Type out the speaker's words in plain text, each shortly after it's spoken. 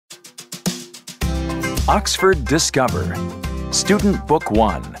Oxford Discover, Student Book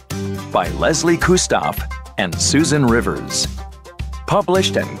 1 by Leslie Kustoff and Susan Rivers.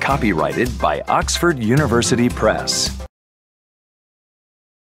 Published and copyrighted by Oxford University Press.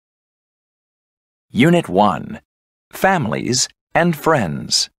 Unit 1, Families and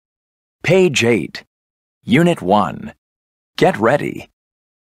Friends. Page 8, Unit 1. Get ready.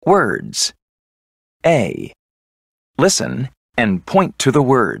 Words. A. Listen and point to the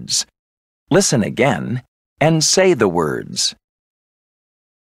words. Listen again and say the words.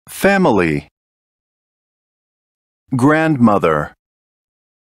 Family. Grandmother.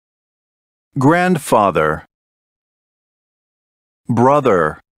 Grandfather.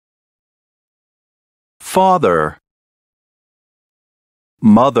 Brother. Father.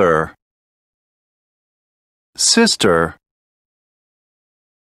 Mother. Sister.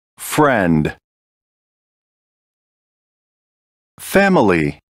 Friend.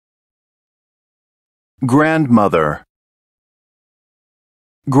 Family. Grandmother.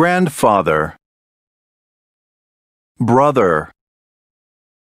 Grandfather. Brother.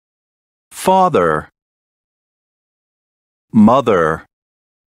 Father. Mother.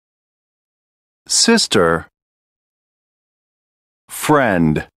 Sister.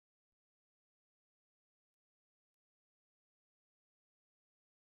 Friend.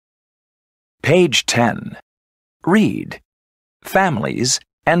 Page 10. Read. Families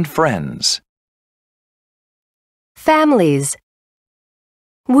and Friends. Families.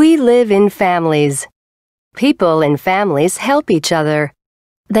 We live in families. People in families help each other.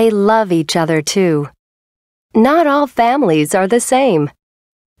 They love each other too. Not all families are the same.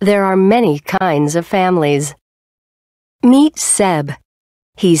 There are many kinds of families. Meet Seb.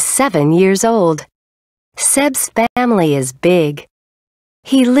 He's 7 years old. Seb's family is big.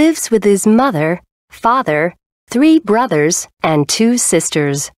 He lives with his mother, father, 3 brothers, and 2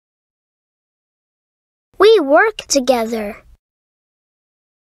 sisters. We work together.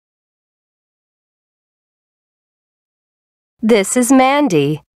 This is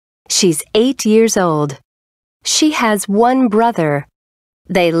Mandy. She's 8 years old. She has 1 brother.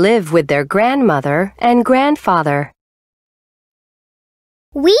 They live with their grandmother and grandfather.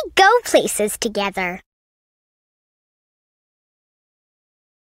 We go places together.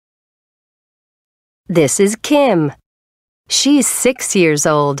 This is Kim. She's 6 years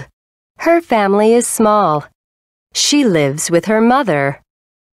old. Her family is small. She lives with her mother.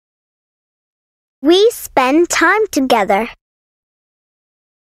 We spend time together.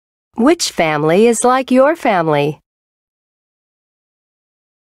 Which family is like your family?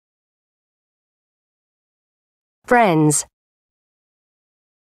 Friends.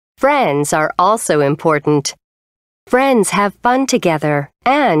 Friends are also important. Friends have fun together,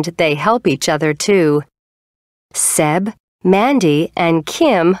 and they help each other too. Seb, Mandy, and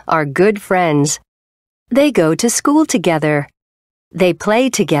Kim are good friends. They go to school together. They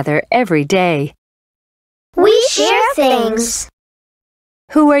play together every day. We share things.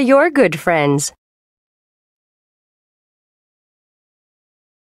 Who are your good friends?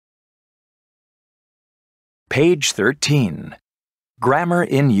 Page 13. Grammar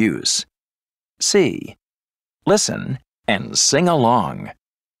in use. C. Listen and sing along.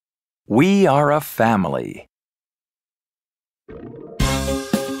 We are a family.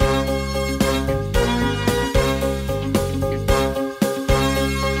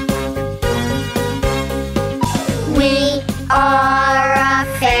 We are a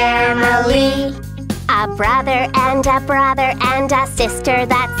family. A brother and a sister,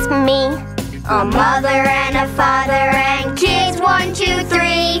 that's me. A mother and a father and kids 1, 2,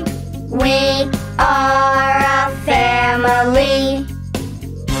 3. We are a family.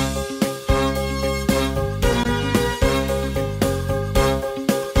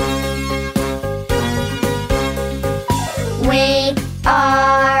 We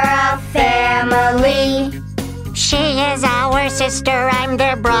are a family. She is our sister, I'm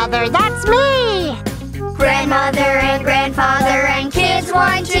their brother, that's me. Grandmother and grandfather and kids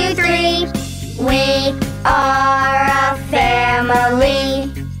 1, 2, 3. We are a family.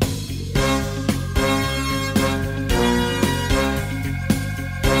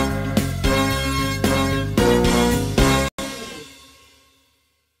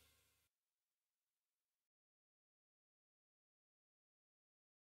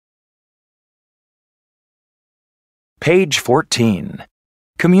 Page 14.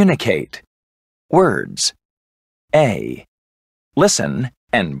 Communicate. Words. A. Listen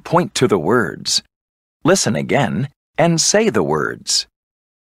and point to the words. Listen again and say the words.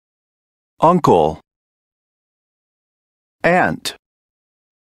 Uncle. Aunt.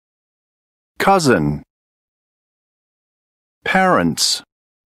 Cousin. Parents.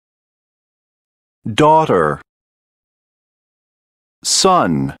 daughter,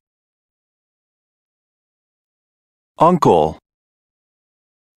 son, uncle,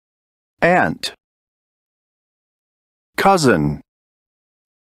 aunt, cousin,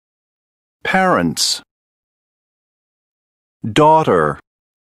 parents, daughter,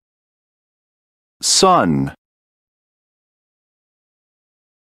 son.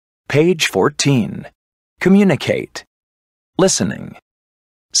 Page 14. Communicate. Listening.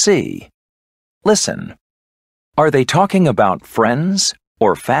 See. Listen. Are they talking about friends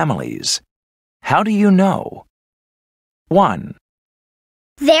or families? How do you know? 1.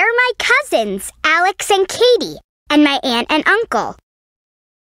 They're my cousins, Alex and Katie, and my aunt and uncle.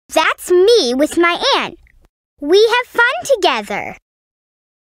 That's me with my aunt. We have fun together.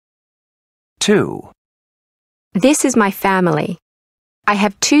 2. This is my family. I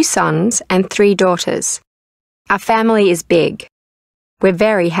have 2 sons and 3 daughters. Our family is big. We're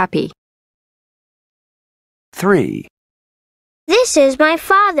very happy. 3. This is my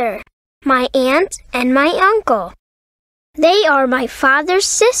father, my aunt, and my uncle. They are my father's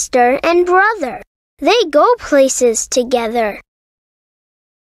sister and brother. They go places together.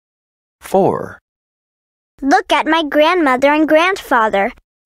 4. Look at my grandmother and grandfather.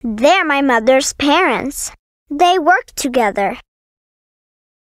 They're my mother's parents. They work together.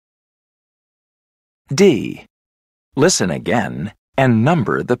 D. Listen again and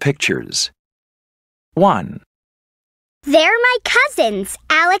number the pictures. 1. They're my cousins,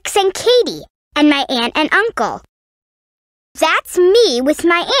 Alex and Katie, and my aunt and uncle. That's me with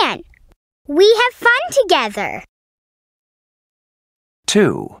my aunt. We have fun together.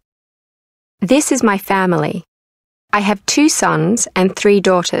 2. This is my family. I have 2 sons and 3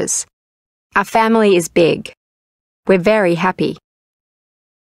 daughters. Our family is big. We're very happy.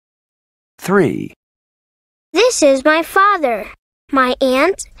 3. This is my father, my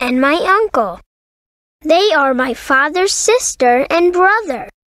aunt, and my uncle. They are my father's sister and brother.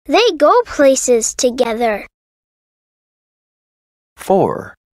 They go places together.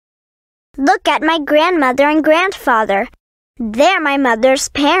 4. Look at my grandmother and grandfather. They're my mother's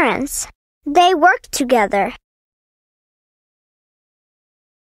parents. They work together.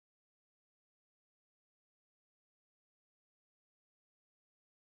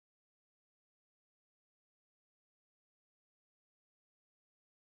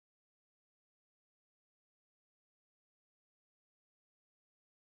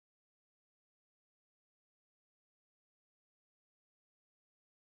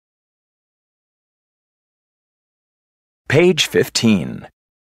 Page 15.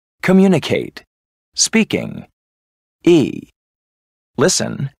 Communicate. Speaking. E.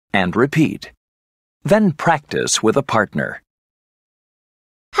 Listen and repeat. Then practice with a partner.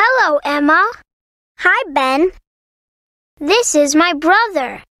 Hello, Emma. Hi, Ben. This is my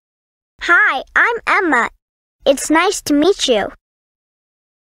brother. Hi, I'm Emma. It's nice to meet you.